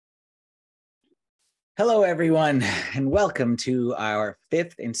Hello, everyone, and welcome to our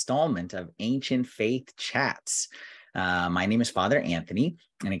fifth installment of Ancient Faith Chats. My name is Father Anthony,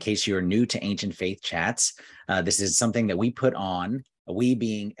 and in case you're new to Ancient Faith Chats, this is something that we put on, we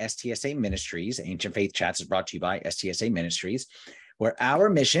being STSA Ministries. Ancient Faith Chats is brought to you by STSA Ministries, where our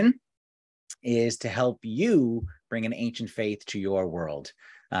mission is to help you bring an ancient faith to your world.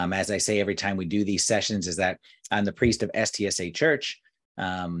 As I say every time we do these sessions, is that I'm the priest of STSA Church.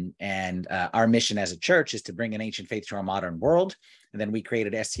 And our mission as a church is to bring an ancient faith to our modern world. And then we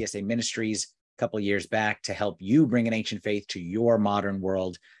created STSA Ministries a couple of years back to help you bring an ancient faith to your modern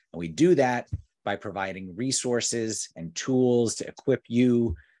world. And we do that by providing resources and tools to equip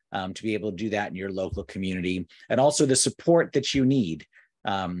you to be able to do that in your local community, and also the support that you need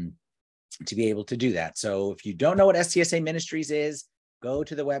to be able to do that. So if you don't know what STSA Ministries is, go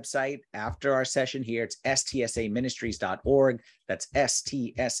to the website after our session here. It's stsaministries.org. That's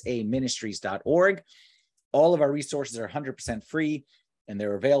stsaministries.org. All of our resources are 100% free, and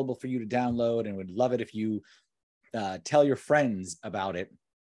they're available for you to download, and would love it if you tell your friends about it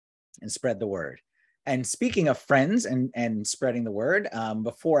and spread the word. And speaking of friends and spreading the word,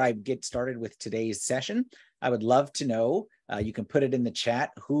 before I get started with today's session, I would love to know, you can put it in the chat,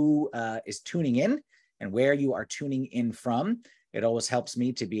 who is tuning in and where you are tuning in from. It always helps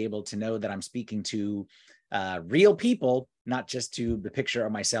me to be able to know that I'm speaking to real people, not just to the picture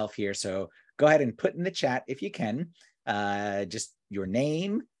of myself here. So go ahead and put in the chat, if you can, just your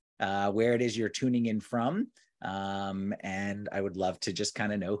name, where it is you're tuning in from. And I would love to just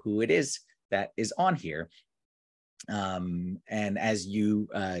kind of know who it is that is on here. And as you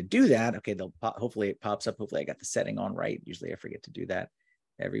do that, okay, hopefully it pops up. Hopefully I got the setting on right. Usually I forget to do that.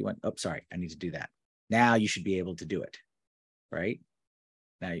 Everyone, oh, sorry, I need to do that. Now you should be able to do it. Right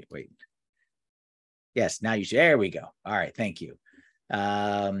now, wait. Yes, now you should. There we go. All right, thank you.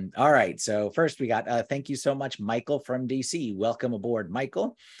 All right, so first we got thank you so much, Michael from DC. Welcome aboard,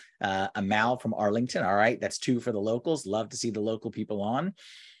 Michael. Amal from Arlington. All right, that's two for the locals. Love to see the local people on.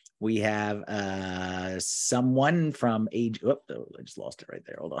 We have someone from AG. Oh, I just lost it right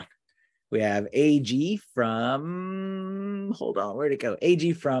there. Hold on. We have AG from, hold on, where'd it go?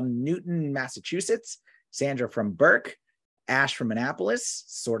 AG from Newton, Massachusetts. Sandra from Burke. Ash from Annapolis,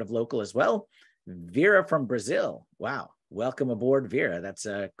 sort of local as well. Vera from Brazil. Wow. Welcome aboard, Vera. That's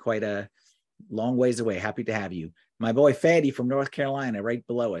quite a long ways away. Happy to have you. My boy Fadi from North Carolina, right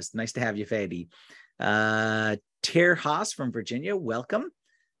below us. Nice to have you, Fadi. Ter Haas from Virginia. Welcome.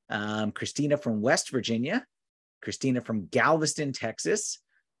 Christina from West Virginia. Christina from Galveston, Texas.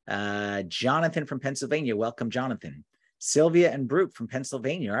 Jonathan from Pennsylvania. Welcome, Jonathan. Sylvia and Brooke from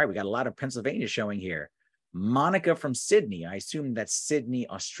Pennsylvania. All right, we got a lot of Pennsylvania showing here. Monica from Sydney. I assume that's Sydney,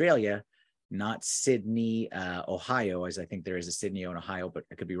 Australia, not Sydney, Ohio, as I think there is a Sydney in Ohio, but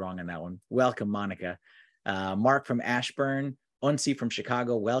I could be wrong on that one. Welcome, Monica. Mark from Ashburn. Unsi from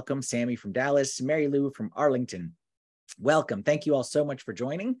Chicago. Welcome. Sammy from Dallas. Mary Lou from Arlington. Welcome. Thank you all so much for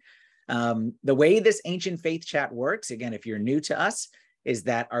joining. The way this Ancient Faith Chat works, again, if you're new to us, is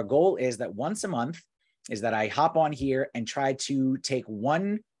that our goal is that once a month is that I hop on here and try to take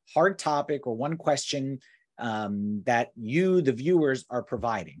one hard topic or one question that you, the viewers, are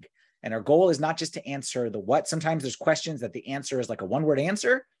providing. And our goal is not just to answer the what. Sometimes there's questions that the answer is like a one-word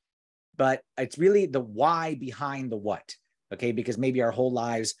answer, but it's really the why behind the what, okay? Because maybe our whole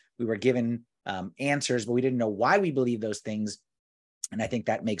lives we were given answers, but we didn't know why we believe those things. And I think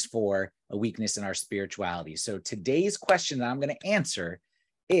that makes for a weakness in our spirituality. So today's question that I'm going to answer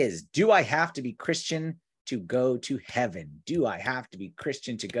is, do I have to be Christian to go to heaven? Do I have to be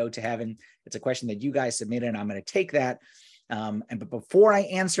Christian to go to heaven? It's a question that you guys submitted, and I'm going to take that. But before I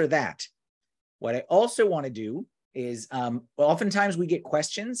answer that, what I also want to do is, oftentimes we get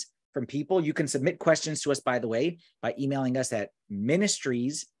questions from people. You can submit questions to us, by the way, by emailing us at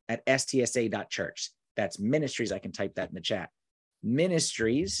ministries@stsa.church. That's ministries. I can type that in the chat.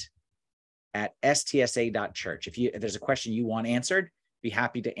 Ministries@stsa.church. If there's a question you want answered, be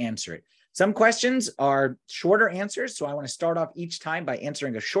happy to answer it. Some questions are shorter answers, so I want to start off each time by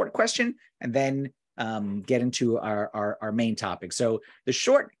answering a short question and then get into our main topic. So the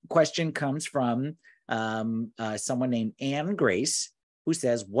short question comes from someone named Anne Grace, who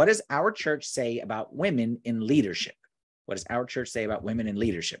says, what does our church say about women in leadership? What does our church say about women in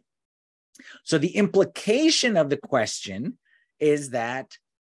leadership? So the implication of the question is that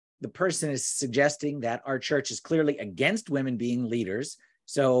the person is suggesting that our church is clearly against women being leaders.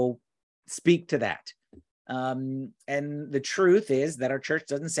 So speak to that. And the truth is that our church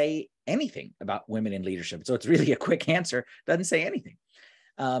doesn't say anything about women in leadership. So it's really a quick answer. Doesn't say anything.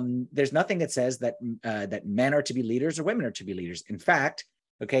 There's nothing that says that that men are to be leaders or women are to be leaders. In fact,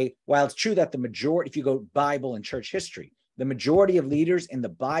 Okay. While it's true that the majority, if you go Bible and church history, the majority of leaders in the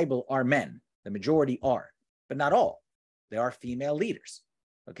Bible are men. The majority are, but not all. There are female leaders.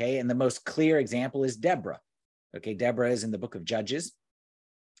 Okay. And the most clear example is Deborah. Okay. Deborah is in the book of Judges,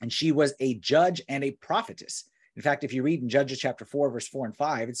 and she was a judge and a prophetess. In fact, if you read in Judges chapter 4, verse 4 and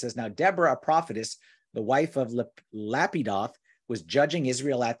 5, it says, now Deborah, a prophetess, the wife of Lapidoth, was judging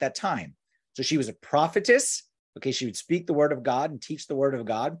Israel at that time. So she was a prophetess. Okay, she would speak the word of God and teach the word of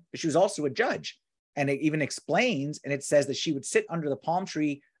God, but she was also a judge. And it even explains, and it says that she would sit under the palm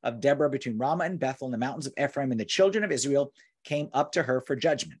tree of Deborah between Ramah and Bethel in the mountains of Ephraim, and the children of Israel came up to her for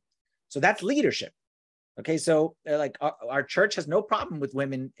judgment. So that's leadership. Okay, so like our church has no problem with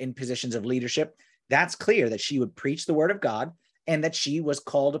women in positions of leadership. That's clear that she would preach the word of God and that she was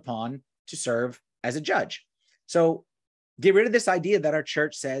called upon to serve as a judge. So get rid of this idea that our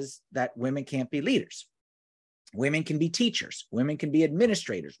church says that women can't be leaders. Women can be teachers. Women can be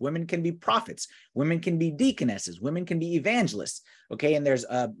administrators. Women can be prophets. Women can be deaconesses. Women can be evangelists. Okay, and there's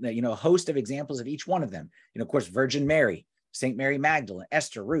a host of examples of each one of them. Of course, Virgin Mary, Saint Mary Magdalene,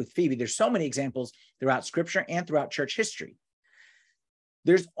 Esther, Ruth, Phoebe. There's so many examples throughout Scripture and throughout church history.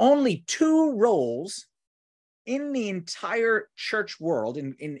 There's only two roles in the entire church world,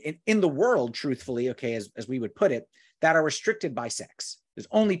 in the world, truthfully, okay, as we would put it, that are restricted by sex. There's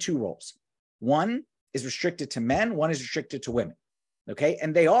only two roles. One is restricted to men, one is restricted to women, okay?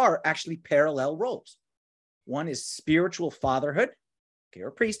 And they are actually parallel roles. One is spiritual fatherhood, okay,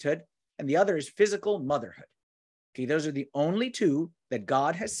 or priesthood, and the other is physical motherhood. Okay, those are the only two that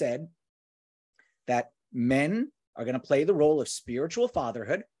God has said that men are going to play the role of spiritual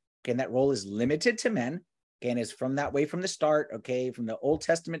fatherhood, okay, and that role is limited to men, okay, and is from that way from the start, okay, from the Old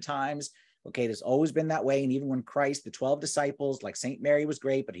Testament times. Okay, it has always been that way. And even when Christ, the 12 disciples, like St. Mary was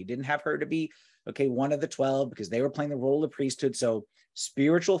great, but he didn't have her to be, okay, one of the 12 because they were playing the role of priesthood. So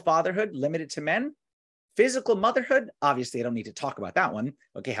spiritual fatherhood limited to men. Physical motherhood, obviously, I don't need to talk about that one.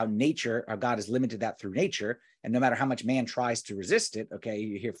 Okay, how God has limited that through nature. And no matter how much man tries to resist it, okay,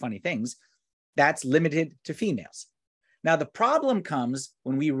 you hear funny things, that's limited to females. Now, the problem comes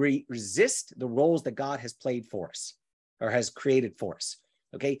when we resist the roles that God has played for us or has created for us.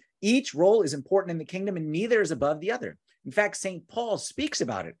 Okay, each role is important in the kingdom and neither is above the other. In fact, St. Paul speaks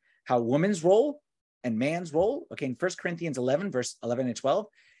about it, how woman's role and man's role, okay, in 1 Corinthians 11, verse 11 and 12,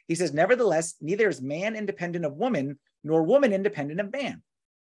 he says, nevertheless, neither is man independent of woman, nor woman independent of man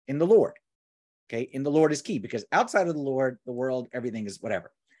in the Lord. Okay, in the Lord is key, because outside of the Lord, the world, everything is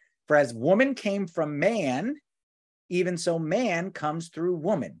whatever. For as woman came from man, even so man comes through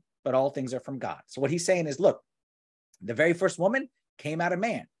woman, but all things are from God. So what he's saying is, look, the very first woman came out of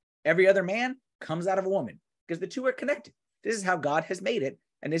man. Every other man comes out of a woman because the two are connected. This is how God has made it.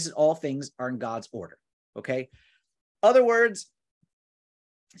 And this is all things are in God's order. Okay. Other words,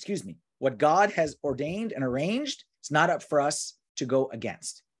 what God has ordained and arranged, it's not up for us to go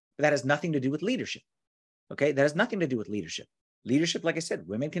against. But that has nothing to do with leadership. Okay. That has nothing to do with leadership. Leadership, like I said,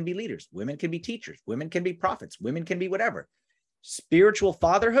 women can be leaders. Women can be teachers. Women can be prophets. Women can be whatever. Spiritual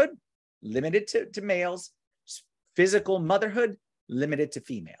fatherhood, limited to males. Physical motherhood, limited to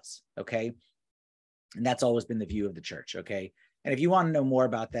females, okay? And that's always been the view of the church, okay? And if you want to know more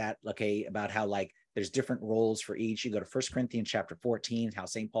about that, okay, about how like there's different roles for each, you go to 1 Corinthians chapter 14, how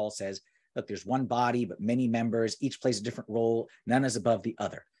St. Paul says, look, there's one body, but many members, each plays a different role, none is above the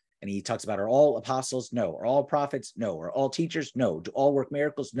other. And he talks about, are all apostles? No. Are all prophets? No. Are all teachers? No. Do all work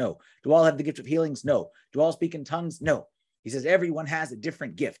miracles? No. Do all have the gift of healings? No. Do all speak in tongues? No. He says everyone has a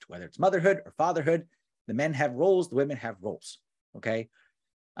different gift, whether it's motherhood or fatherhood. The men have roles, the women have roles, okay?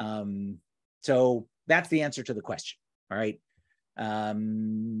 So that's the answer to the question, all right?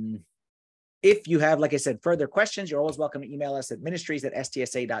 If you have, like I said, further questions, you're always welcome to email us at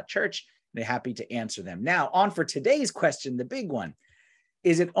ministries@stsa.church, and they're happy to answer them. Now, on for today's question, the big one.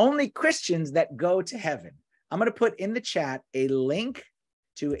 Is it only Christians that go to heaven? I'm going to put in the chat a link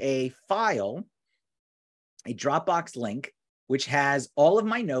to a file, a Dropbox link, which has all of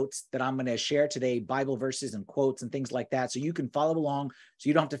my notes that I'm going to share today, Bible verses and quotes and things like that. So you can follow along. So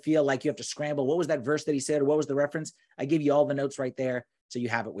you don't have to feel like you have to scramble. What was that verse that he said? Or what was the reference? I give you all the notes right there. So you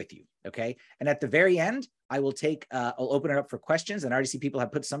have it with you. Okay. And at the very end, I will I'll open it up for questions. And I already see people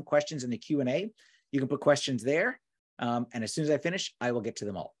have put some questions in the Q&A. You can put questions there. And as soon as I finish, I will get to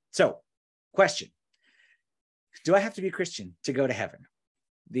them all. So question, do I have to be a Christian to go to heaven?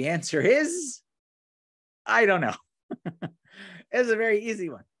 The answer is, I don't know. It's a very easy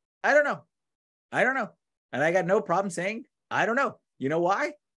one. I don't know. And I got no problem saying, I don't know. You know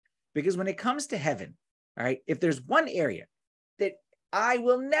why? Because when it comes to heaven, all right, if there's one area that I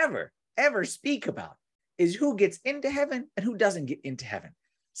will never, ever speak about is who gets into heaven and who doesn't get into heaven.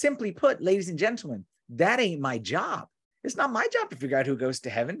 Simply put, ladies and gentlemen, that ain't my job. It's not my job to figure out who goes to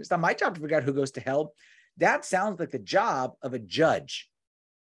heaven. It's not my job to figure out who goes to hell. That sounds like the job of a judge.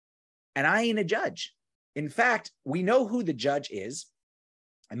 And I ain't a judge. In fact, we know who the judge is.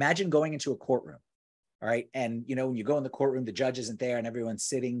 Imagine going into a courtroom. All right. And, when you go in the courtroom, the judge isn't there and everyone's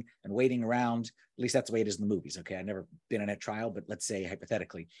sitting and waiting around. At least that's the way it is in the movies. Okay. I've never been in a trial, but let's say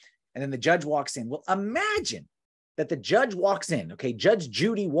hypothetically. And then the judge walks in. Well, imagine that the judge walks in. Okay. Judge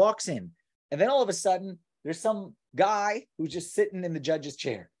Judy walks in. And then all of a sudden, there's some guy who's just sitting in the judge's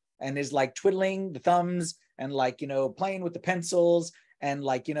chair and is like twiddling the thumbs and playing with the pencils and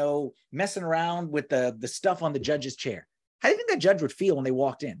messing around with the stuff on the judge's chair. How do you think that judge would feel when they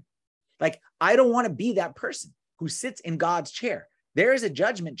walked in? I don't want to be that person who sits in God's chair. There is a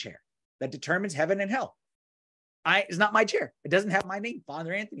judgment chair that determines heaven and hell. It's not my chair. It doesn't have my name,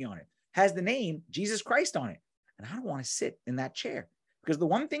 Father Anthony, on it. It has the name Jesus Christ on it. And I don't want to sit in that chair, because the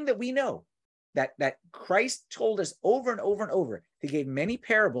one thing that we know that Christ told us over and over and over, he gave many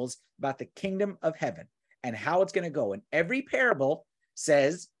parables about the kingdom of heaven and how it's going to go. And every parable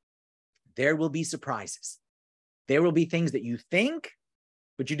says there will be surprises. There will be things that you think,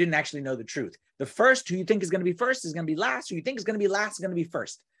 but you didn't actually know the truth. The first, who you think is going to be first, is going to be last. Who you think is going to be last is going to be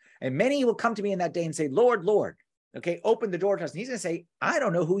first. And many will come to me in that day and say, Lord, Lord, okay, open the door to us. And he's going to say, I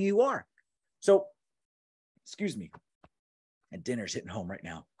don't know who you are. So, excuse me, and dinner's hitting home right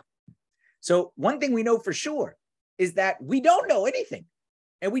now. So one thing we know for sure is that we don't know anything,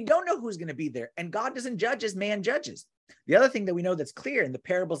 and we don't know who's going to be there. And God doesn't judge as man judges. The other thing that we know that's clear in the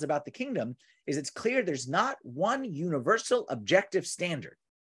parables about the kingdom is it's clear there's not one universal objective standard.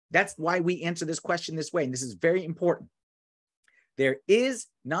 That's why we answer this question this way. And this is very important. There is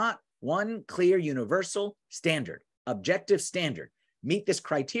not one clear universal standard, objective standard. Meet this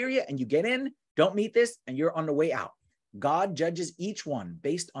criteria and you get in. Don't meet this and you're on the way out. God judges each one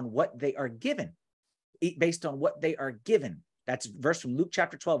based on what they are given. Based on what they are given. That's a verse from Luke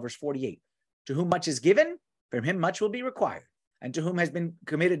chapter 12, verse 48. To whom much is given, from him much will be required. And to whom has been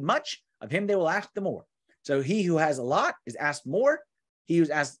committed much, of him they will ask the more. So he who has a lot is asked more. He who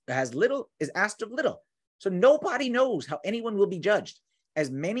has little is asked of little. So nobody knows how anyone will be judged.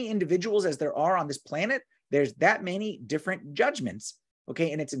 As many individuals as there are on this planet, there's that many different judgments.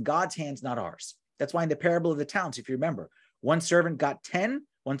 Okay. And it's in God's hands, not ours. That's why in the parable of the talents, if you remember, one servant got 10,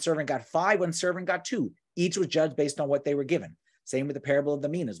 one servant got 5, one servant got 2. Each was judged based on what they were given. Same with the parable of the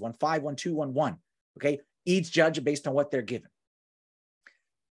minas, 1 5, 1 2, 1 1. Okay. Each judged based on what they're given.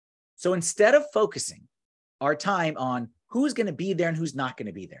 So instead of focusing our time on who's going to be there and who's not going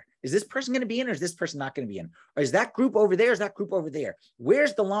to be there, is this person going to be in or is this person not going to be in? Or is that group over there? Is that group over there?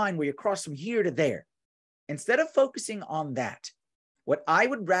 Where's the line where you cross from here to there? Instead of focusing on that, what I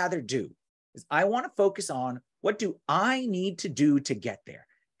would rather do is I want to focus on what do I need to do to get there?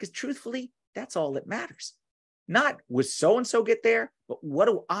 Because truthfully, that's all that matters. Not will so-and-so get there, but what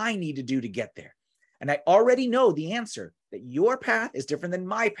do I need to do to get there? And I already know the answer that your path is different than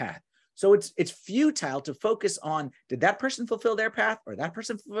my path. So it's futile to focus on, did that person fulfill their path or that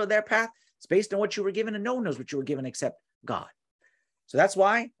person fulfill their path? It's based on what you were given, and no one knows what you were given except God. So that's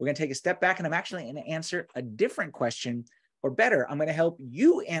why we're going to take a step back, and I'm actually going to answer a different question, or better, I'm going to help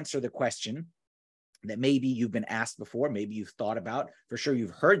you answer the question that maybe you've been asked before, maybe you've thought about, for sure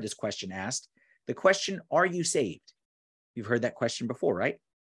you've heard this question asked. The question, are you saved? You've heard that question before, right?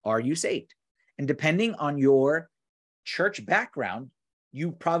 Are you saved? And depending on your church background,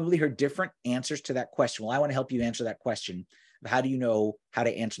 you probably heard different answers to that question. Well, I want to help you answer that question. How do you know how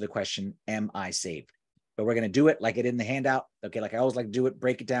to answer the question, am I saved? But we're going to do it like it in the handout. Okay, like I always like to do it,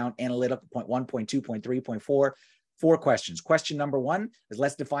 break it down, analytical, point 1, point 2, point 3, point 4. 4 questions. Question number 1 is,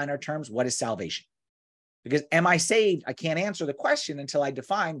 let's define our terms. What is salvation? Because am I saved? I can't answer the question until I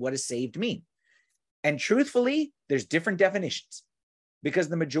define what does saved mean. And truthfully, there's different definitions. Because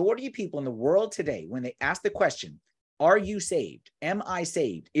the majority of people in the world today, when they ask the question, are you saved? Am I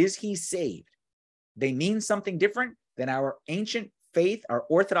saved? Is he saved? They mean something different than our ancient faith, our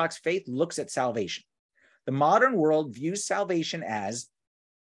Orthodox faith looks at salvation. The modern world views salvation as,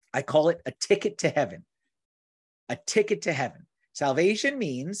 I call it a ticket to heaven. A ticket to heaven. Salvation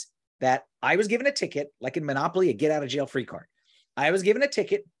means that I was given a ticket, like in Monopoly, a get out of jail free card. I was given a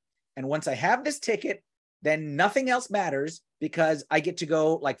ticket, and once I have this ticket, then nothing else matters, because I get to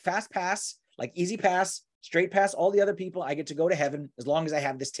go like fast pass, like easy pass, straight pass all the other people. I get to go to heaven as long as I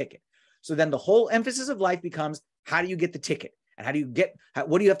have this ticket. So then the whole emphasis of life becomes, how do you get the ticket? And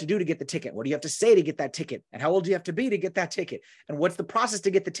what do you have to do to get the ticket? What do you have to say to get that ticket? And how old do you have to be to get that ticket? And what's the process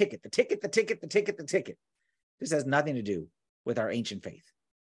to get the ticket? The ticket, the ticket, the ticket, the ticket. This has nothing to do with our ancient faith.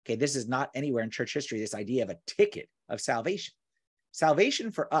 Okay, this is not anywhere in church history, this idea of a ticket of salvation.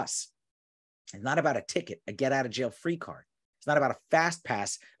 salvation for us is not about a ticket, a get out of jail free card. It's not about a fast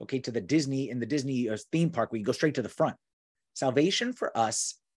pass, okay, to the Disney theme park where you go straight to the front. Salvation for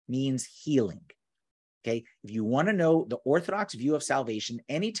us means healing. Okay. If you want to know the Orthodox view of salvation,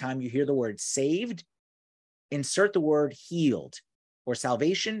 anytime you hear the word saved, insert the word healed or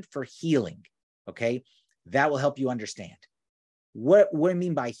salvation for healing. Okay. That will help you understand. What do I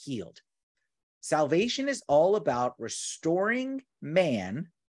mean by healed? Salvation is all about restoring man,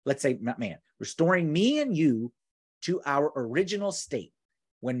 let's say not man, restoring me and you to our original state.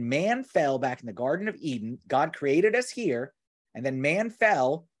 When man fell back in the Garden of Eden, God created us here, and then man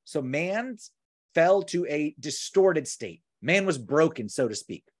fell. So man fell to a distorted state. Man was broken, so to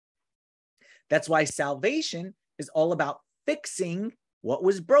speak. That's why salvation is all about fixing what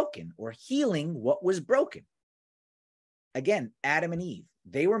was broken or healing what was broken. Again, Adam and Eve,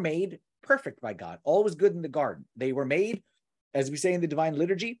 they were made perfect by God. All was good in the garden. They were made, as we say in the divine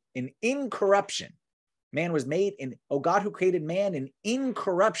liturgy, in incorruption. Man was made in, God who created man in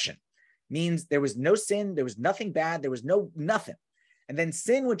incorruption, means there was no sin, there was nothing bad, there was nothing. And then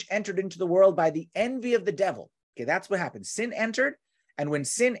sin, which entered into the world by the envy of the devil. Okay, that's what happened. Sin entered, and when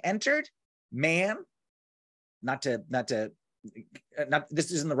sin entered, man,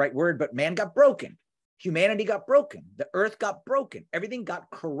 this isn't the right word, but man got broken. Humanity got broken. The earth got broken. Everything got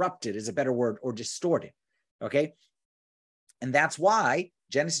corrupted is a better word, or distorted. Okay. And that's why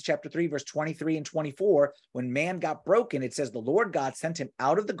Genesis chapter 3, verse 23 and 24, when man got broken, it says the Lord God sent him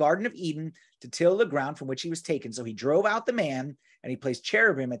out of the Garden of Eden to till the ground from which he was taken. So he drove out the man and he placed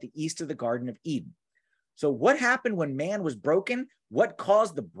cherubim at the east of the Garden of Eden. So what happened when man was broken? What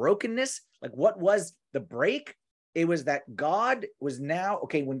caused the brokenness? Like, what was the break? It was that God was now,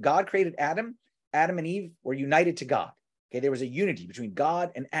 okay, when God created Adam, Adam and Eve were united to God. Okay, there was a unity between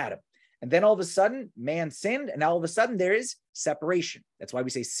God and Adam. And then all of a sudden, man sinned, and all of a sudden there is separation. That's why we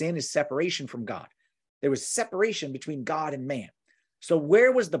say sin is separation from God. There was separation between God and man. So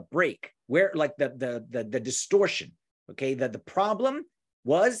where was the break? Where, like the distortion? Okay, the problem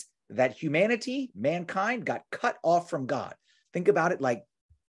was that humanity, mankind, got cut off from God. Think about it like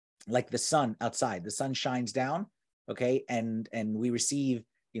the sun outside. The sun shines down, okay, and we receive,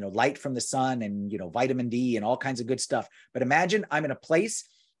 light from the sun and, vitamin D and all kinds of good stuff. But imagine I'm in a place,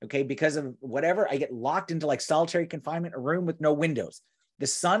 okay, because of whatever, I get locked into like solitary confinement, a room with no windows. The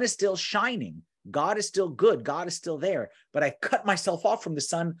sun is still shining. God is still good. God is still there. But I cut myself off from the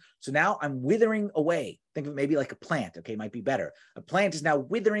sun. So now I'm withering away. Think of it maybe like a plant, okay, might be better. A plant is now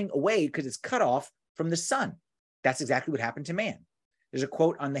withering away because it's cut off from the sun. That's exactly what happened to man. There's a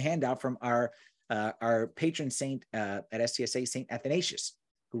quote on the handout from our patron saint at STSA, Saint Athanasius,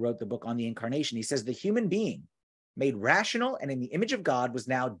 who wrote the book on the incarnation. He says, the human being made rational and in the image of God was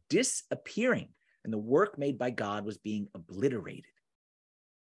now disappearing, and the work made by God was being obliterated.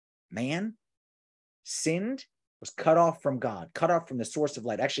 Man sinned, was cut off from God, cut off from the source of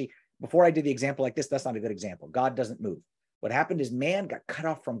light. Actually, before I did the example like this, that's not a good example. God doesn't move. What happened is man got cut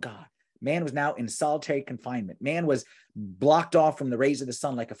off from God. Man was now in solitary confinement. Man was blocked off from the rays of the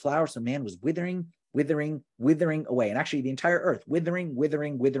sun like a flower. So man was withering away. And actually the entire earth,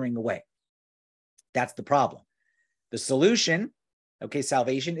 withering away. That's the problem. The solution, okay,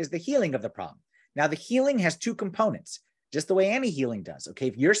 salvation is the healing of the problem. Now the healing has two components, just the way any healing does. Okay,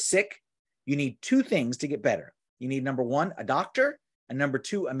 if you're sick, you need two things to get better. You need, number one, a doctor, and number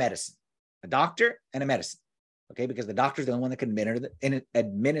two, a medicine. A doctor and a medicine. Okay, because the doctor is the only one that can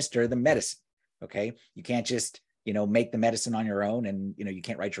administer the medicine. Okay, you can't just, make the medicine on your own, and, you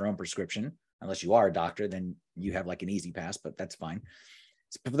can't write your own prescription unless you are a doctor, then you have like an easy pass, but that's fine.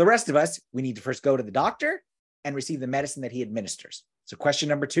 So for the rest of us, we need to first go to the doctor and receive the medicine that he administers. So question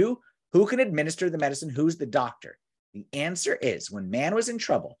number two, who can administer the medicine? Who's the doctor? The answer is, when man was in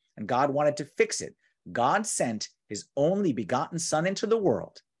trouble and God wanted to fix it, God sent his only begotten son into the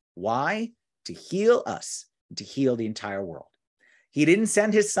world. Why? To heal us, to heal the entire world. He didn't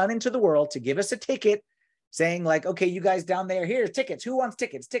send his son into the world to give us a ticket saying like, okay, you guys down there, here's tickets. Who wants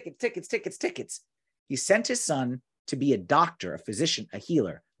tickets? Tickets. He sent his son to be a doctor, a physician, a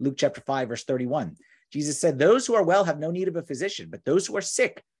healer. Luke chapter 5, verse 31. Jesus said, those who are well have no need of a physician, but those who are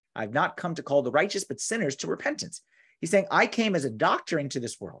sick, I've not come to call the righteous, but sinners to repentance. He's saying, I came as a doctor into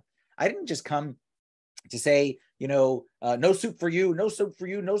this world. I didn't just come to say, no soup for you, no soup for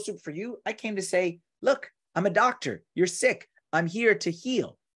you, no soup for you. I came to say, look, I'm a doctor. You're sick. I'm here to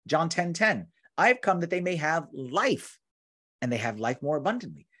heal. John 10:10. I've come that they may have life, and they have life more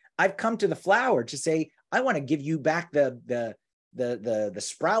abundantly. I've come to the flower to say, I want to give you back the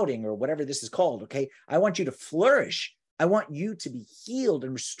sprouting, or whatever this is called. Okay. I want you to flourish. I want you to be healed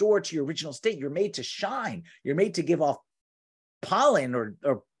and restored to your original state. You're made to shine. You're made to give off pollen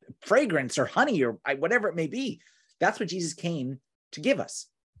or fragrance or honey or whatever it may be. That's what Jesus came to give us.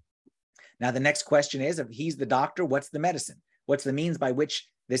 Now, the next question is, if he's the doctor, what's the medicine? What's the means by which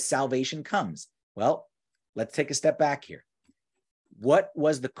this salvation comes? Well, let's take a step back here. What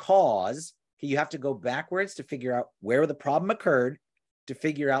was the cause? You have to go backwards to figure out where the problem occurred to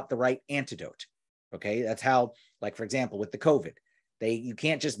figure out the right antidote. Okay, that's how, like, for example, with the COVID, you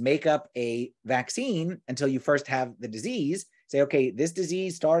can't just make up a vaccine until you first have the disease. Say, okay, this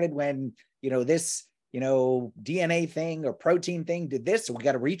disease started when, this, DNA thing or protein thing did this. So we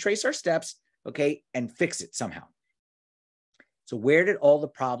got to retrace our steps, okay, and fix it somehow. So where did all the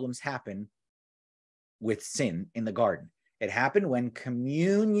problems happen with sin in the garden? It happened when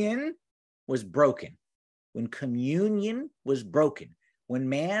communion was broken. When communion was broken, when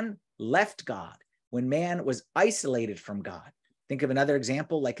man left God, when man was isolated from God. Think of another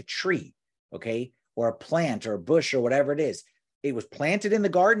example, like a tree, okay, or a plant or a bush or whatever it is. It was planted in the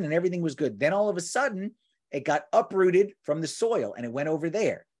garden and everything was good. Then all of a sudden, it got uprooted from the soil and it went over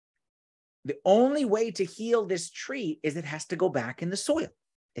there. The only way to heal this tree is it has to go back in the soil.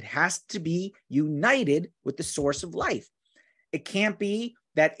 It has to be united with the source of life. It can't be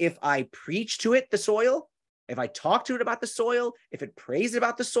that if I preach to it, the soil, if I talk to it about the soil, if it prays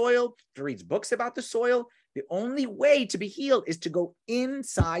about the soil, if it reads books about the soil, the only way to be healed is to go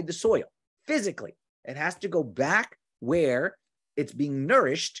inside the soil physically. It has to go back where it's being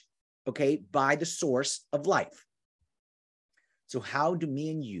nourished, okay, by the source of life. So how do me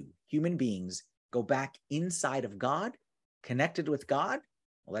and you, human beings, go back inside of God, connected with God?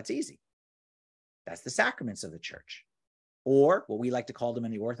 Well, that's easy. That's the sacraments of the church, or what we like to call them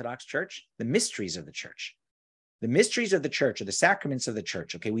in the Orthodox Church, the mysteries of the church. The mysteries of the church, or the sacraments of the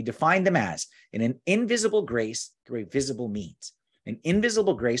church, okay, we define them as in an invisible grace through a visible means. An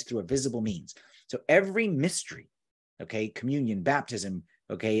invisible grace through a visible means. So every mystery, okay, communion, baptism,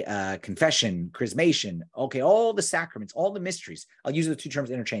 okay, confession, chrismation, okay, all the sacraments, all the mysteries. I'll use the two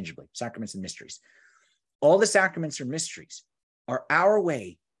terms interchangeably, sacraments and mysteries. All the sacraments or mysteries are our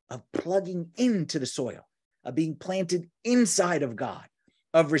way of plugging into the soil, of being planted inside of God,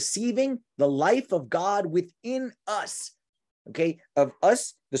 of receiving the life of God within us, okay, of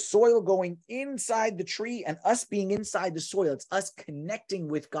us, the soil going inside the tree and us being inside the soil. It's us connecting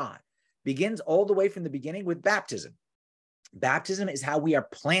with God. Begins all the way from the beginning with baptism. Baptism is how we are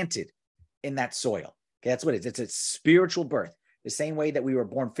planted in that soil. Okay, that's what it is. It's a spiritual birth. The same way that we were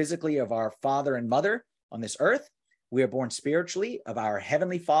born physically of our father and mother on this earth, we are born spiritually of our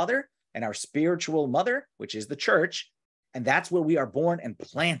heavenly Father and our spiritual mother, which is the church. And that's where we are born and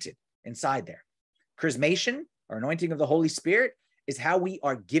planted inside there. Chrismation, or anointing of the Holy Spirit, is how we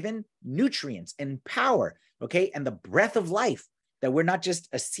are given nutrients and power, okay, and the breath of life, that we're not just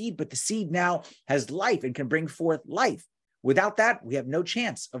a seed, but the seed now has life and can bring forth life. Without that, we have no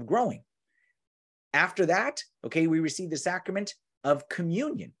chance of growing. After that, okay, we receive the sacrament of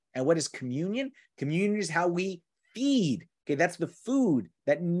communion. And what is communion? Communion is how we feed. Okay, that's the food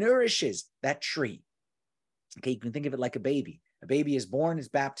that nourishes that tree. Okay, you can think of it like a baby. A baby is born, is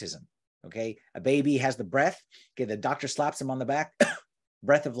baptism. Okay, a baby has the breath. Okay, the doctor slaps him on the back.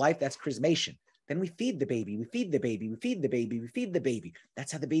 Breath of life, that's chrismation. Then we feed the baby, we feed the baby, we feed the baby, we feed the baby.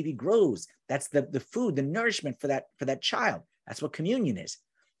 That's how the baby grows. That's the food, the nourishment for that child. That's what communion is.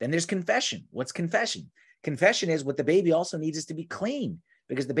 Then there's confession. What's confession? Confession is what the baby also needs is to be clean,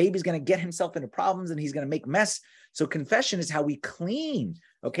 because the baby's going to get himself into problems and he's going to make mess. So confession is how we clean,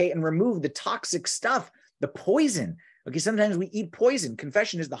 okay, and remove the toxic stuff, the poison. Okay, sometimes we eat poison.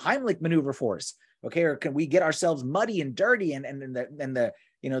 Confession is the Heimlich maneuver for us. Okay, or can we get ourselves muddy and dirty and the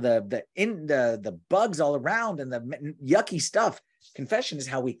bugs all around and the yucky stuff. Confession is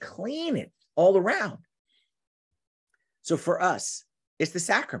how we clean it all around. So for us, it's the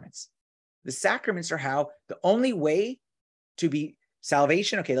sacraments. The sacraments are how the only way to be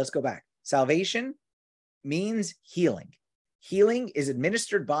salvation. Okay, let's go back. Salvation means healing. Healing is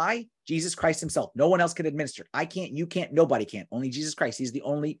administered by Jesus Christ himself. No one else can administer. I can't, you can't, nobody can. Only Jesus Christ. He's the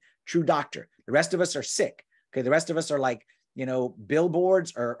only true doctor. The rest of us are sick. Okay, the rest of us are like,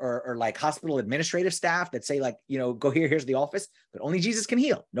 billboards or like hospital administrative staff that say like, go here, here's the office, but only Jesus can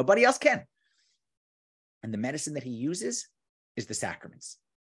heal. Nobody else can. And the medicine that he uses is the sacraments.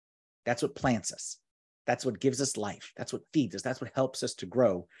 That's what plants us. That's what gives us life. That's what feeds us. That's what helps us to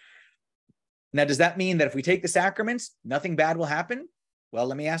grow. Now, does that mean that if we take the sacraments, nothing bad will happen? Well,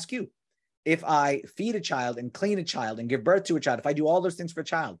 let me ask you. If I feed a child and clean a child and give birth to a child, if I do all those things for a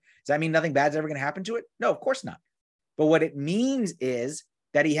child, does that mean nothing bad is ever going to happen to it? No, of course not. But what it means is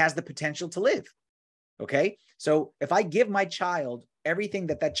that he has the potential to live. Okay. So if I give my child everything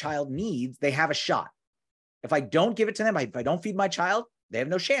that child needs, they have a shot. If I don't give it to them, if I don't feed my child, they have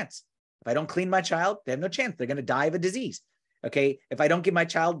no chance. If I don't clean my child, they have no chance. They're going to die of a disease. Okay. If I don't give my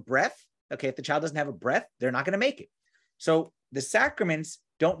child breath, okay, if the child doesn't have a breath, they're not going to make it. So the sacraments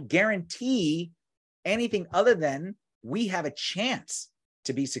don't guarantee anything other than we have a chance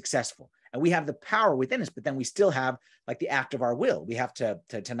to be successful, and we have the power within us, but then we still have like the act of our will. We have to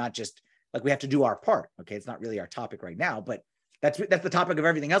not just like, we have to do our part. Okay. It's not really our topic right now, but that's the topic of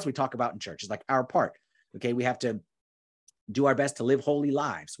everything else we talk about in church, is like our part. Okay. We have to do our best to live holy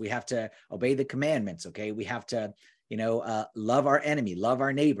lives. We have to obey the commandments. Okay. We have to, love our enemy, love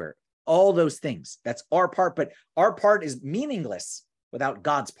our neighbor, all those things. That's our part, but our part is meaningless without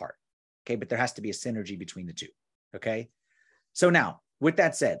God's part. Okay. But there has to be a synergy between the two. Okay. So now, with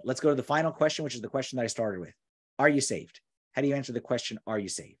that said, let's go to the final question, which is the question that I started with. Are you saved? How do you answer the question, are you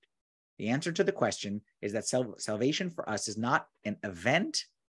saved? The answer to the question is that salvation for us is not an event.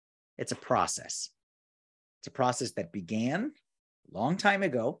 It's a process. It's a process that began a long time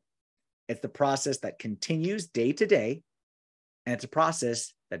ago. It's the process that continues day to day. And it's a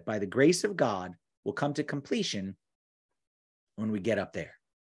process that by the grace of God will come to completion when we get up there.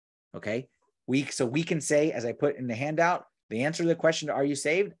 Okay. So we can say, as I put in the handout, the answer to the question, are you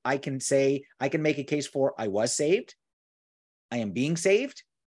saved? I can make a case for I was saved, I am being saved,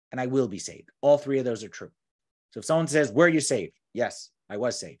 and I will be saved. All three of those are true. So if someone says, were you saved? Yes, I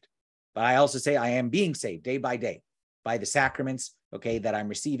was saved. But I also say I am being saved day by day by the sacraments, okay, that I'm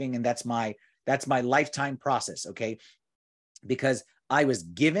receiving. And that's my lifetime process, okay? Because I was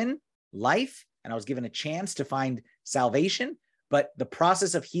given life and I was given a chance to find salvation, but the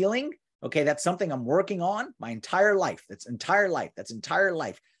process of healing, okay, that's something I'm working on my entire life. That's entire life.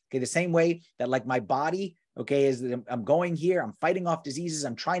 Okay, the same way that like my body, okay, is that I'm going here, I'm fighting off diseases,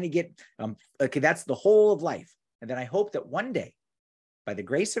 I'm trying to get, okay, that's the whole of life. And then I hope that one day, by the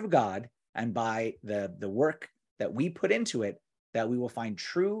grace of God and by the work that we put into it, that we will find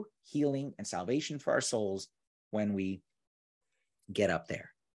true healing and salvation for our souls when we get up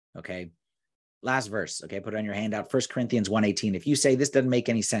there, okay? Last verse, okay, put it on your handout, 1 Corinthians 1:18. If you say this doesn't make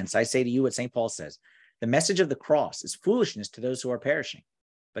any sense, I say to you what St. Paul says. The message of the cross is foolishness to those who are perishing,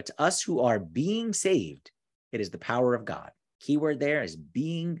 but to us who are being saved, it is the power of God. Keyword there is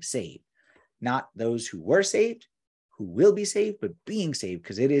being saved, not those who were saved, who will be saved, but being saved,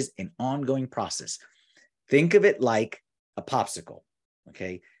 because it is an ongoing process. Think of it like a popsicle,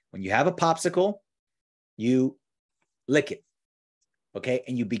 okay? When you have a popsicle, you lick it, okay?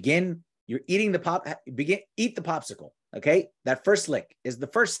 And you're eating eat the popsicle, okay? That first lick is the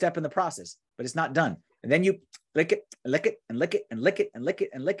first step in the process, but it's not done. And then you lick it, and lick it, and lick it, and lick it, and lick it,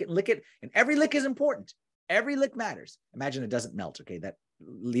 and lick it, and lick it. And every lick is important. Every lick matters. Imagine it doesn't melt, okay? That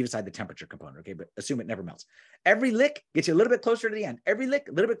leave aside the temperature component, okay? But assume it never melts. Every lick gets you a little bit closer to the end. Every lick,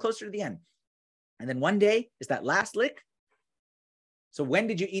 a little bit closer to the end. And then one day is that last lick. So when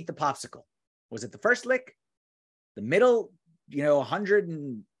did you eat the popsicle? Was it the first lick, the middle,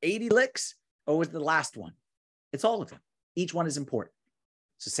 180 licks, or was it the last one? It's all of them. Each one is important.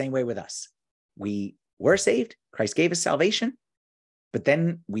 It's the same way with us. We were saved. Christ gave us salvation, but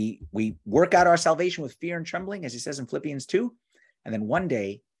then we work out our salvation with fear and trembling, as he says in Philippians 2. And then one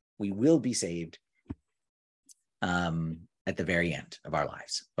day we will be saved at the very end of our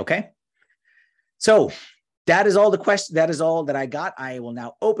lives. Okay. So that is all the question. That is all that I got. I will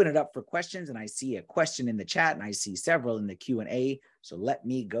now open it up for questions, and I see a question in the chat and I see several in the Q&A. So let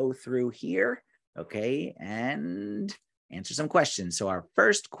me go through here. Okay. And answer some questions. So our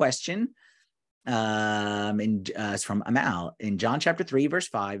first question is from Amal. In John chapter 3, verse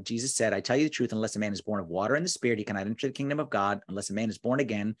 5, Jesus said, I tell you the truth, unless a man is born of water and the Spirit, he cannot enter the kingdom of God unless a man is born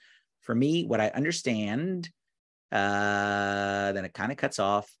again. For me, what I understand, then it kind of cuts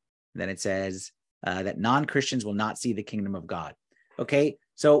off. Then it says that non-Christians will not see the kingdom of God. Okay,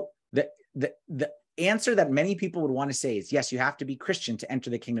 so the answer that many people would want to say is, yes, you have to be Christian to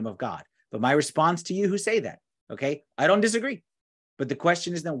enter the kingdom of God. But my response to you who say that, okay, I don't disagree. But the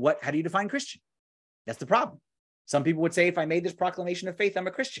question is then how do you define Christian? That's the problem. Some people would say, if I made this proclamation of faith, I'm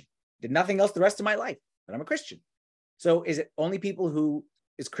a Christian. Did nothing else the rest of my life, but I'm a Christian. So is it only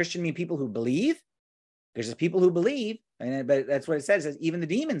is Christian mean people who believe? Because there's people who believe, but that's what it says, even the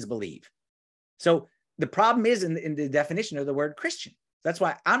demons believe. So the problem is in the definition of the word Christian. That's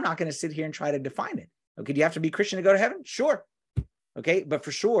why I'm not going to sit here and try to define it. Okay, do you have to be Christian to go to heaven? Sure. Okay, but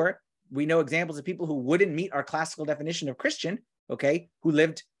for sure, we know examples of people who wouldn't meet our classical definition of Christian, okay, who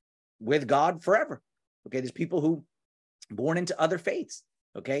lived with God forever. Okay, there's people who born into other faiths.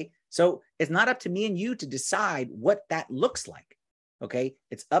 Okay, so it's not up to me and you to decide what that looks like. Okay,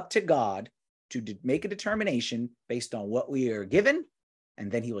 it's up to God to make a determination based on what we are given,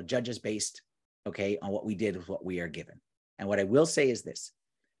 and then he will judge us based okay, on what we did with what we are given. And what I will say is this,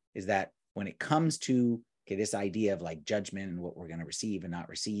 is that when it comes to this idea of like judgment and what we're going to receive and not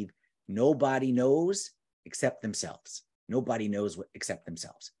receive, nobody knows except themselves. Nobody knows what except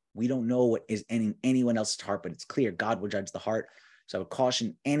themselves. We don't know what is in anyone else's heart, but it's clear God will judge the heart. So I would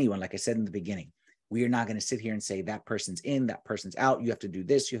caution anyone, like I said in the beginning, we are not going to sit here and say that person's in, that person's out. You have to do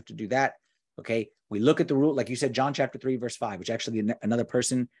this, you have to do that. Okay. We look at the rule, like you said, John chapter 3, verse 5, which actually another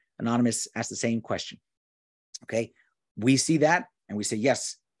person, anonymous, asked the same question. Okay. We see that and we say,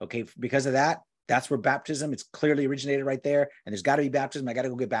 yes. Okay. Because of that, that's where baptism, it's clearly originated right there. And there's got to be baptism. I got to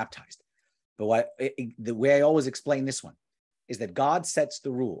go get baptized. But the way I always explain this one is that God sets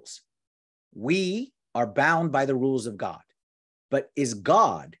the rules. We are bound by the rules of God. But is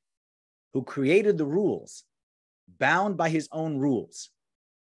God, who created the rules, bound by his own rules?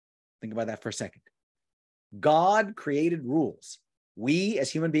 Think about that for a second. God created rules. We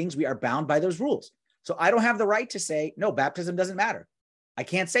as human beings, we are bound by those rules. So I don't have the right to say, no, baptism doesn't matter. I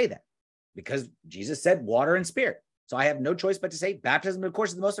can't say that because Jesus said water and spirit. So I have no choice but to say baptism, of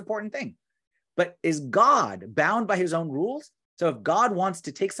course, is the most important thing. But is God bound by his own rules? So if God wants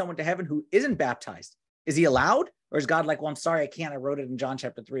to take someone to heaven who isn't baptized, is he allowed? Or is God like, well, I'm sorry, I can't. I wrote it in John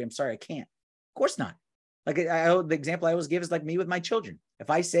chapter 3. I'm sorry, I can't. Of course not. Like the example I always give is like me with my children. If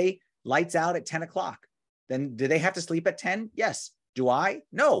I say lights out at 10 o'clock, then do they have to sleep at 10? Yes. Do I?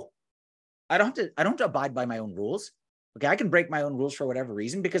 No. I don't have to abide by my own rules. Okay, I can break my own rules for whatever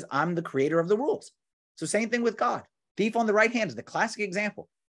reason because I'm the creator of the rules. So same thing with God. Thief on the right hand is the classic example.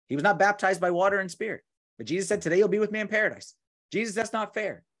 He was not baptized by water and spirit. But Jesus said, today you'll be with me in paradise. Jesus, that's not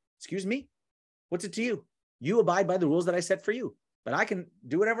fair. Excuse me? What's it to you? You abide by the rules that I set for you, but I can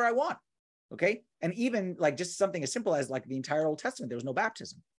do whatever I want. Okay. And even like just something as simple as like the entire Old Testament, there was no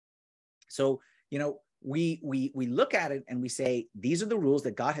baptism. So, we look at it and we say, these are the rules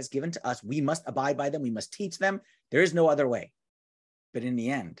that God has given to us. We must abide by them. We must teach them. There is no other way. But in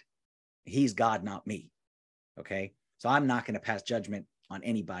the end, he's God, not me. Okay. So I'm not going to pass judgment on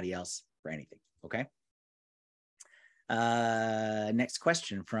anybody else for anything. Okay. Next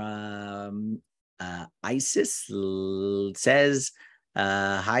question from Isis says,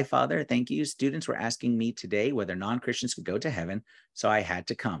 hi, Father. Thank you. Students were asking me today whether non-Christians could go to heaven, so I had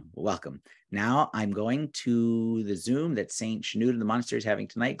to come. Welcome. Now I'm going to the Zoom that Saint Shanud in the monastery is having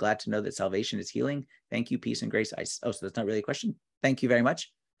tonight. Glad to know that salvation is healing. Thank you. Peace and grace. Isis. Oh, so that's not really a question. Thank you very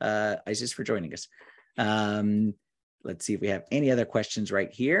much, Isis, for joining us. Let's see if we have any other questions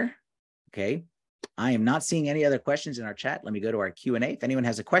right here. Okay. I am not seeing any other questions in our chat. Let me go to our Q&A. If anyone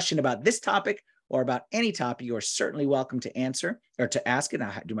has a question about this topic or about any topic, you are certainly welcome to answer or to ask it.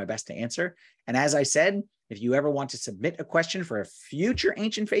 I'll do my best to answer. And as I said, if you ever want to submit a question for a future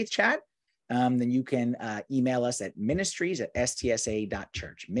Ancient Faith chat, then you can email us at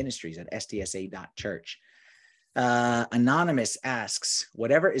ministries@stsa.church, ministries@stsa.church. Anonymous asks,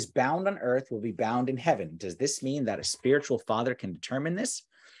 whatever is bound on earth will be bound in heaven. Does this mean that a spiritual father can determine this?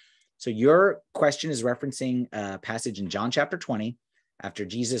 So your question is referencing a passage in John chapter 20, after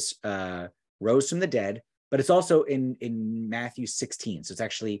Jesus rose from the dead, but it's also in Matthew 16. So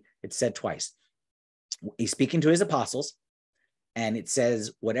it's said twice. He's speaking to his apostles, and it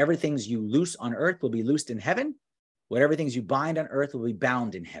says, whatever things you loose on earth will be loosed in heaven. Whatever things you bind on earth will be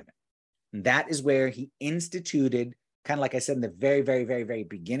bound in heaven. And that is where he instituted, kind of like I said in the very, very, very, very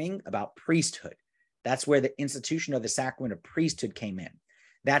beginning about priesthood. That's where the institution of the sacrament of priesthood came in.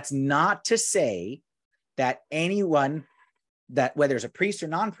 That's not to say that anyone, that whether it's a priest or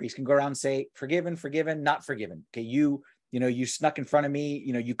non-priest, can go around and say, forgiven, forgiven, not forgiven. Okay, you snuck in front of me,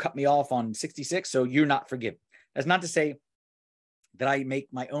 you cut me off on 66, so you're not forgiven. That's not to say that I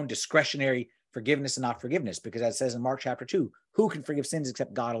make my own discretionary forgiveness and not forgiveness, because as it says in Mark chapter 2, who can forgive sins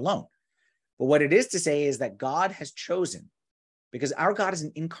except God alone? But what it is to say is that God has chosen, because our God is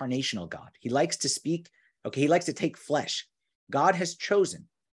an incarnational God. He likes to speak, he likes to take flesh. God has chosen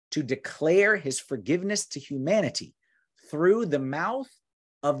to declare his forgiveness to humanity through the mouth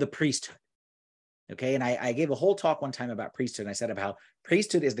of the priesthood. Okay, and I gave a whole talk one time about priesthood, and I said about how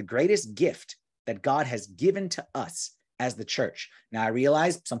priesthood is the greatest gift that God has given to us as the church. Now, I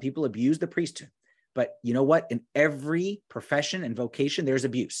realize some people abuse the priesthood, but you know what? In every profession and vocation, there's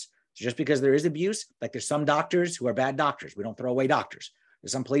abuse. So just because there is abuse, like there's some doctors who are bad doctors. We don't throw away doctors.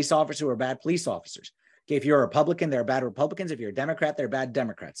 There's some police officers who are bad police officers. Okay, if you're a Republican, there are bad Republicans. If you're a Democrat, there are bad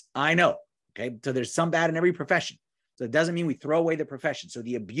Democrats. I know. Okay, so there's some bad in every profession. So it doesn't mean we throw away the profession. So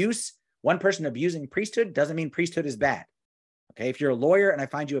the abuse, one person abusing priesthood doesn't mean priesthood is bad. Okay, if you're a lawyer and I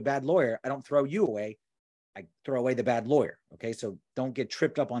find you a bad lawyer, I don't throw you away. I throw away the bad lawyer. Okay, so don't get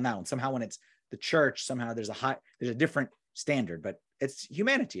tripped up on that one. Somehow when it's the church, somehow there's a different standard. But it's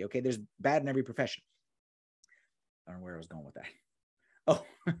humanity. Okay. There's bad in every profession. I don't know where I was going with that. Oh,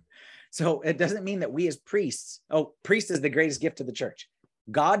 so it doesn't mean that we as priests, priest is the greatest gift of the church.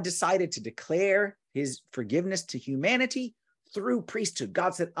 God decided to declare his forgiveness to humanity through priesthood.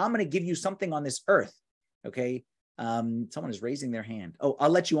 God said, I'm going to give you something on this earth. Okay. Someone is raising their hand. Oh, I'll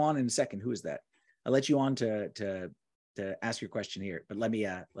let you on in a second. Who is that? I'll let you on to ask your question here, but let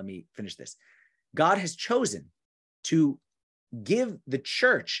me finish this. God has chosen to give the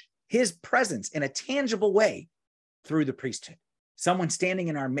church his presence in a tangible way through the priesthood. Someone standing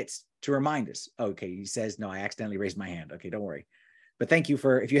in our midst to remind us. Okay, he says, no, I accidentally raised my hand. Okay, don't worry. But thank you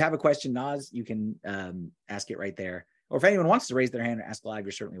if you have a question, Naz, you can ask it right there. Or if anyone wants to raise their hand or ask live,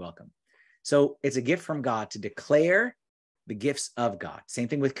 you're certainly welcome. So it's a gift from God to declare the gifts of God. Same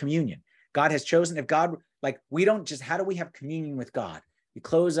thing with communion. God has chosen, if God, we don't just, how do we have communion with God? We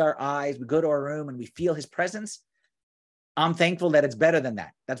close our eyes, we go to our room and we feel his presence. I'm thankful that it's better than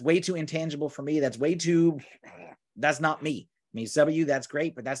that. That's way too intangible for me. That's not me. I mean, some of you, that's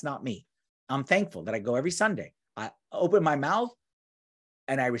great, but that's not me. I'm thankful that I go every Sunday. I open my mouth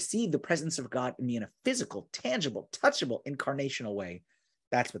and I receive the presence of God in me in a physical, tangible, touchable, incarnational way.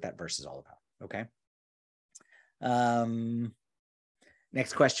 That's what that verse is all about. Okay.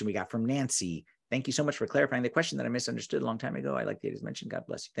 Next question we got from Nancy. Thank you so much for clarifying the question that I misunderstood a long time ago. I like that it is mentioned. God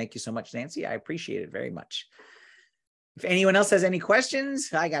bless you. Thank you so much, Nancy. I appreciate it very much. If anyone else has any questions,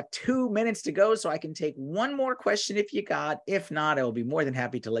 I got 2 minutes to go, so I can take one more question if you got. If not, I will be more than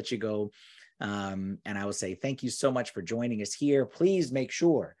happy to let you go. And I will say thank you so much for joining us here. Please make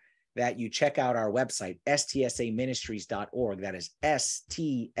sure that you check out our website, stsaministries.org. That is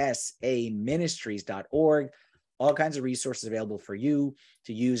stsaministries.org. All kinds of resources available for you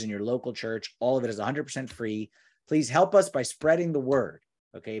to use in your local church. All of it is 100% free. Please help us by spreading the word,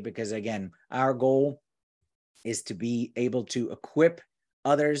 okay? Because again, our goal is to be able to equip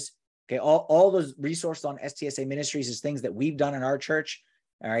others. Okay, all those resources on STSA Ministries is things that we've done in our church,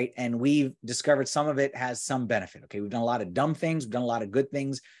 all right? And we've discovered some of it has some benefit, okay? We've done a lot of dumb things. We've done a lot of good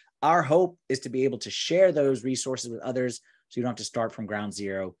things. Our hope is to be able to share those resources with others so you don't have to start from ground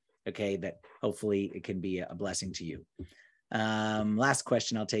zero, okay? That hopefully it can be a blessing to you. Last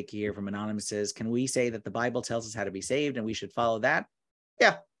question I'll take here from Anonymous says, can we say that the Bible tells us how to be saved and we should follow that?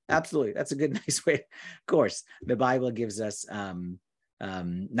 Yeah, absolutely. That's a good, nice way. Of course, the Bible gives us,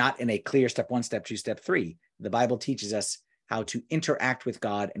 not in a clear step 1, step 2, step 3. The Bible teaches us how to interact with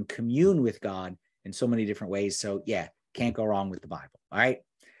God and commune with God in so many different ways. So yeah, can't go wrong with the Bible. All right.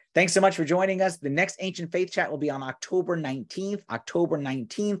 Thanks so much for joining us. The next Ancient Faith Chat will be on October 19th. October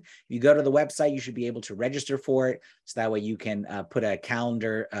 19th. If you go to the website, you should be able to register for it. So that way you can put a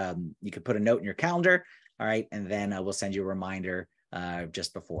calendar, you can put a note in your calendar. All right. And then we'll send you a reminder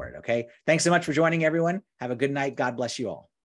just before it. Okay. Thanks so much for joining, everyone. Have a good night. God bless you all.